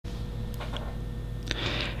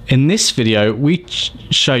In this video, we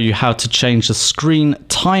show you how to change the screen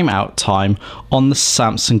timeout time on the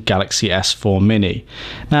Samsung Galaxy S4 Mini.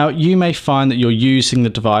 Now, you may find that you're using the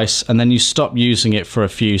device and then you stop using it for a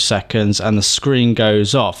few seconds and the screen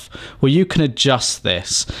goes off. Well, you can adjust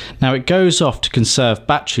this. Now, it goes off to conserve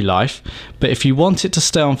battery life, but if you want it to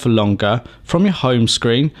stay on for longer, from your home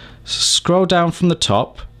screen, scroll down from the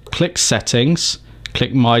top, click Settings,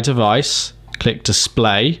 click My Device, click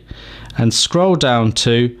Display, and scroll down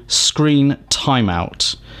to Screen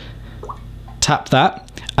Timeout. Tap that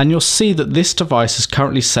and you'll see that this device is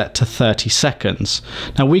currently set to 30 seconds.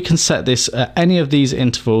 Now we can set this at any of these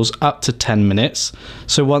intervals up to 10 minutes.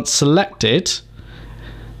 So once selected,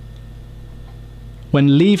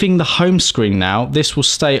 when leaving the home screen now, this will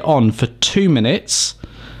stay on for 2 minutes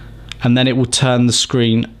and then it will turn the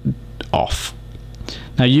screen off.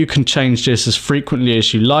 Now you can change this as frequently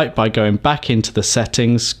as you like by going back into the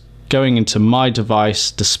settings, going into My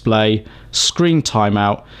Device, Display, Screen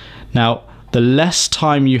Timeout. Now, the less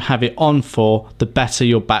time you have it on for, the better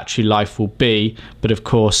your battery life will be. But of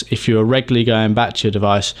course, if you are regularly going back to your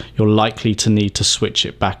device, you're likely to need to switch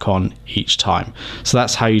it back on each time. So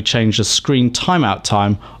that's how you change the screen timeout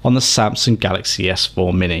time on the Samsung Galaxy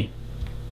S4 Mini.